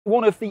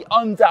One of the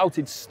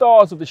undoubted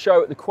stars of the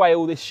show at the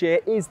Quail this year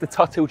is the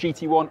Tuthill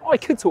GT1. I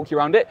could talk you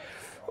around it,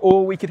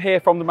 or we could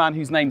hear from the man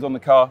whose name's on the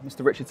car,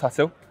 Mr. Richard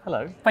Tuthill.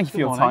 Hello. Thank you for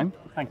your time.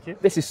 Thank you.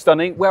 This is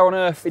stunning. Where on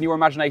earth in your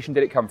imagination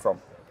did it come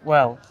from?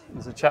 Well,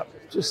 there's a chap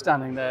just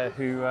standing there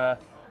who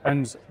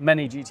owns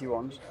many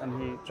GT1s,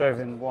 and he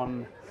drove in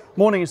one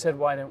morning and said,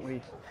 why don't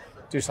we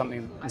do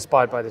something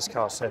inspired by this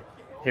car? So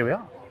here we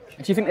are.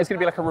 Do you think there's going to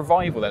be like a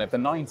revival then of the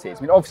 90s?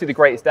 I mean, obviously the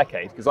greatest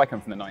decade, because I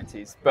come from the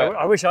 90s. But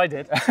I wish I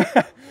did.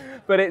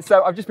 But it's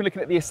I've just been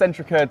looking at the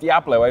Eccentrica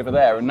Diablo over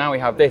there, and now we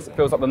have this. It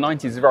feels like the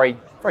 90s is very,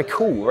 very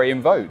cool, very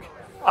in vogue.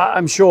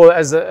 I'm sure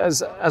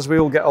as we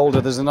all get older,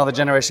 there's another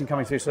generation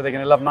coming through, so they're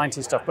going to love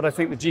 90s stuff. But I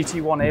think the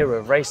GT1 era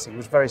of racing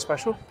was very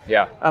special.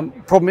 Yeah.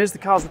 Problem is the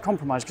cars were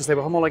compromised because they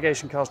were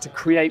homologation cars to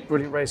create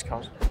brilliant race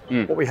cars.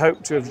 What we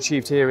hope to have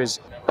achieved here is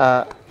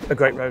a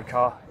great road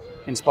car,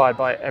 inspired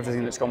by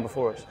everything that's gone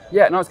before us.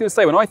 Yeah, and I was going to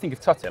say, when I think of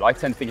Tuthill, I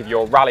tend to think of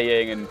your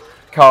rallying and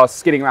cars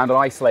skidding around on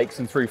ice lakes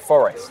and through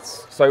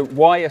forests. So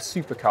why a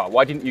supercar?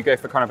 Why didn't you go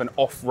for kind of an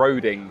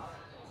off-roading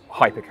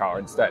hypercar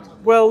instead?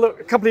 Well, look,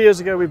 a couple of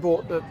years ago we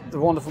bought the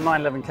wonderful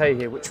 911K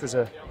here, which was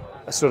a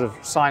sort of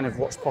sign of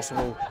what's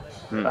possible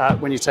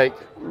when you take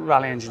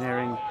rally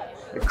engineering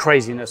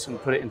craziness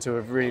and put it into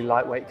a really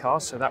lightweight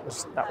car. So that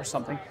was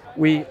something.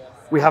 We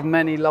have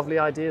many lovely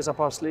ideas up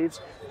our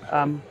sleeves,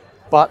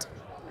 but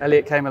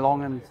Elliot came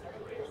along and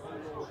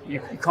you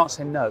can't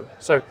say no.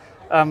 So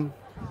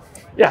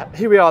yeah,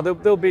 here we are.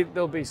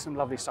 There'll be some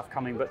lovely stuff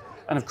coming,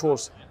 and of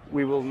course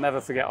we will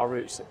never forget our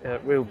roots.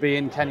 We'll be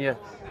in Kenya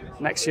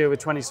next year with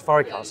 20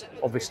 safari cars,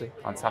 obviously.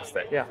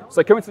 Fantastic. Yeah.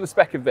 So coming to the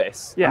spec of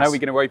this, yes. I know we're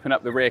going to open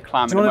up the rear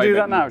clam. Do you want to do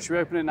that now? Should we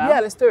open it now?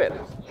 Yeah, let's do it.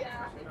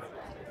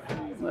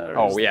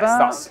 Oh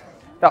yes,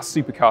 that's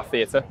supercar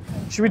theatre.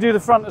 Should we do the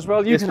front as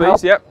well? You yes, can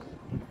please. Help. Yep.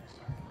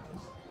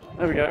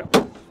 There we go.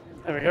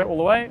 There we go, all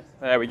the way.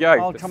 There we go.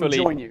 I'll come and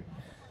join you.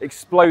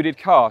 Exploded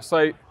car.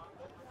 So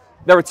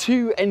there are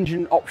two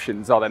engine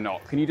options, are there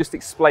not? Can you just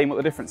explain what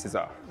the differences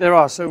are? There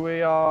are. So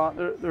there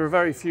are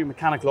very few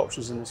mechanical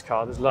options in this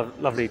car. There's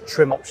lovely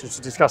trim options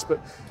to discuss, but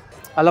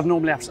I love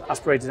normally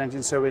aspirated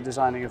engines, so we're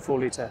designing a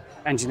 4-litre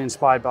engine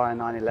inspired by a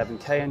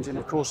 911K engine,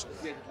 of course.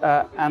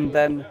 And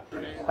then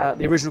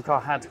the original car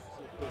had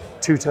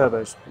 2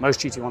 turbos. Most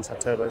GT1s had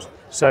turbos.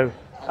 So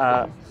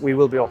we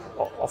will be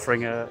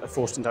offering a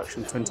forced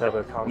induction twin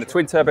turbo car. And the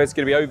twin turbo is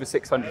going to be over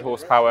 600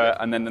 horsepower,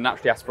 and then the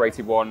naturally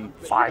aspirated one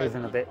 5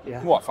 and a bit,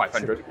 yeah. What,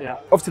 500? Yeah.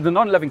 Obviously the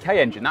 911K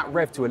engine, that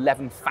revved to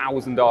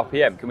 11,000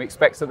 RPM. Can we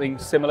expect something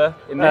similar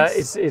in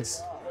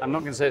this? I'm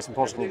not going to say it's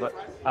impossible, but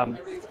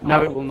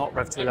no, it will not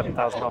rev to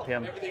 11,000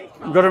 RPM.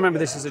 You've got to remember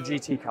this is a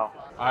GT car.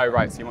 Oh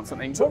right, so you want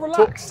something more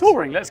relaxed.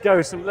 Touring. Let's go.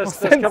 Let's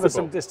cover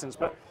some distance.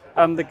 But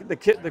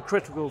the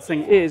critical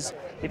thing is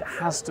it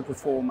has to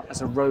perform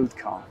as a road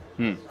car.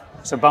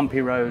 So bumpy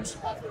roads,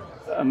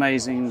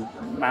 amazing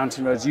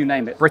mountain roads, you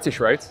name it. British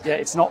roads. Yeah,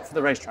 it's not for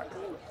the racetrack.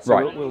 So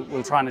right.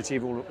 We'll try and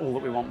achieve all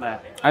that we want there.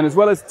 And as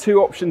well as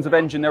 2 options of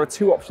engine, there are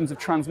 2 options of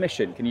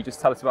transmission. Can you just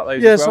tell us about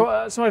those as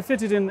well? Yeah, so I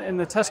fitted in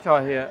the test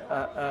car here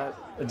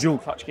a dual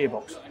clutch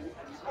gearbox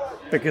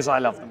because I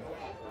love them.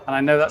 And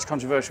I know that's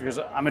controversial because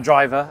I'm a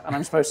driver and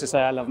I'm supposed to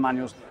say I love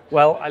manuals.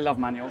 Well, I love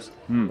manuals.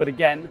 But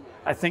again,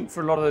 I think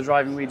for a lot of the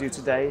driving we do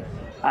today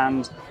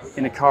and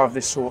in a car of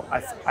this sort,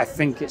 I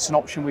think it's an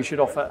option we should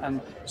offer. And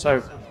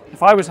so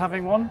if I was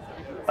having one,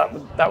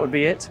 that would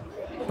be it.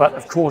 But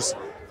of course,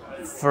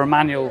 for a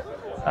manual,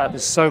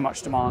 there's so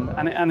much demand.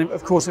 And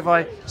of course, if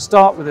I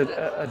start with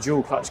a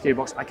dual clutch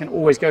gearbox, I can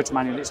always go to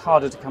manual. It's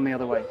harder to come the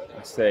other way.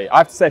 I see. I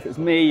have to say, if it's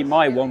me,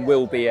 my one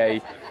will be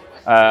a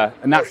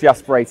naturally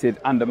aspirated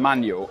and a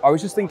manual. I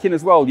was just thinking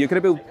as well, you're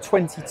going to build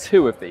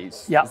 22 of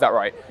these. Yeah. Is that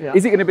right? Yeah.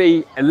 Is it going to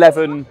be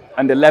 11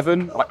 and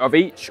 11 of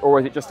each, or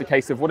is it just a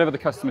case of whatever the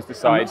customers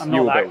decide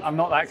you will build? I'm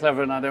not that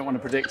clever and I don't want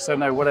to predict, so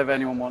no, whatever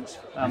anyone wants.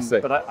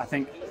 But I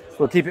think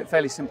we'll keep it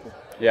fairly simple.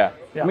 Yeah.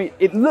 I mean,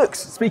 it looks,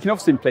 speaking of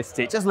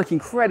simplicity, it does look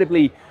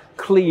incredibly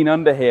clean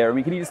under here. I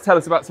mean, can you just tell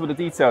us about some of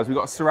the details? We've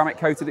got a ceramic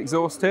coated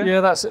exhaust here. Yeah,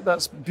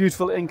 that's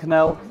beautiful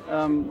Inconel.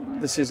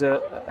 This is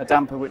a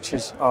damper, which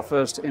is our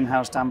first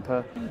in-house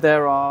damper.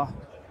 There are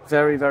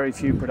very, very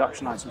few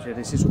production items here.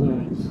 This is all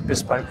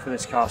bespoke for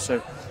this car.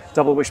 So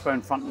double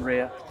wishbone front and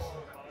rear.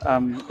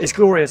 It's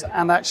glorious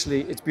and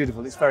actually it's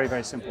beautiful. It's very,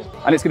 very simple.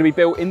 And it's going to be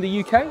built in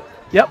the UK?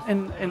 Yep,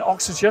 in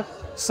Oxfordshire,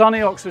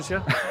 sunny Oxfordshire,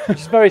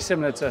 which is very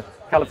similar to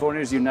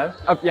California, as you know.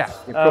 Yeah,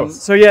 of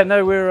course. So yeah,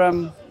 no,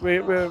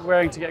 we're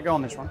raring to get going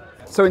on this one.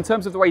 So in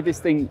terms of the way this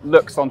thing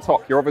looks on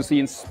top, you're obviously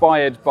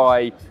inspired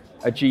by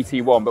a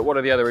GT1, but what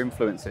are the other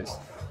influences?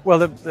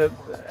 Well,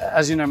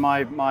 as you know,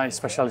 my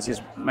speciality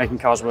is making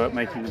cars work,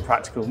 making them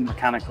practical,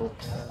 mechanical.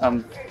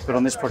 But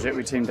on this project,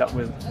 we teamed up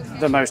with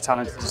the most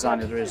talented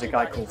designer there is, a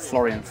guy called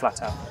Florian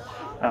Flatow.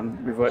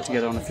 We've worked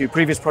together on a few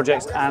previous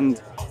projects, and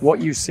what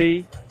you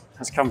see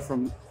has come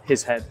from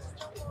his head.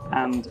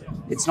 And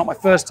it's not my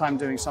first time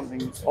doing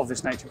something of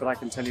this nature, but I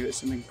can tell you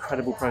it's an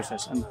incredible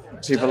process, and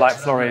people like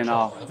Florian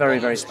are very,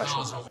 very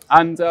special.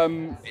 And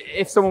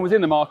if someone was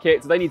in the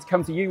market, do they need to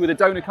come to you with a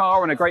donor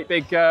car and a great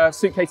big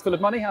suitcase full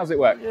of money? How does it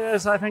work?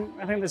 Yes, I think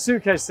the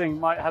suitcase thing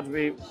might have to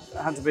be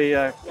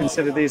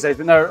considered these days.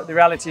 But no, the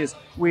reality is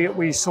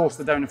we source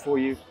the donor for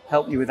you,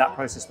 help you with that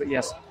process. But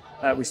yes,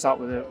 we start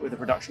with a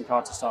production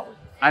car to start with.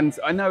 And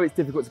I know it's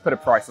difficult to put a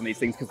price on these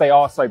things because they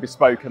are so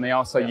bespoke and they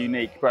are so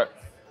unique. But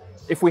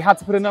if we had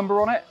to put a number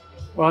on it?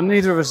 Well,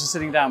 neither of us are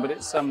sitting down, but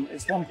it's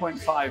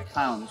 1.5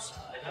 pounds.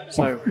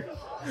 So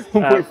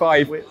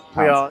 1.5. We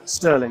are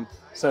sterling.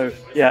 So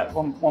yeah,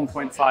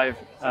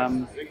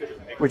 1.5,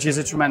 which is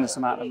a tremendous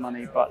amount of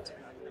money, but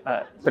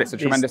it's a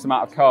tremendous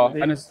amount of car,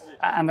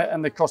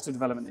 and the cost of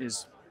development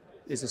is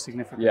a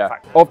significant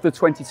factor. Of the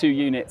 22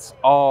 units,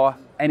 are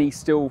any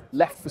still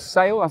left for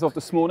sale as of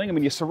this morning? I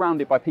mean, you're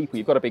surrounded by people,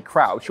 you've got a big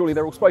crowd. Surely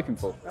they're all spoken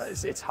for.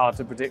 It's hard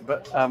to predict,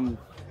 but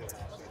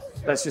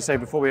let's just say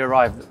before we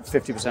arrived,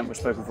 50% were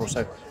spoken for.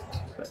 So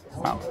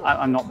well,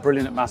 I'm not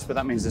brilliant at maths, but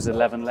that means there's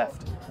 11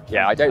 left.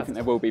 Yeah, I don't think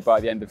there will be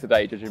by the end of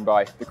today, judging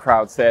by the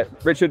crowds here.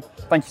 Richard,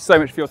 thank you so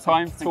much for your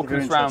time, talking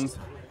us around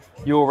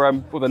your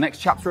the next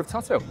chapter of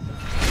Tuthill.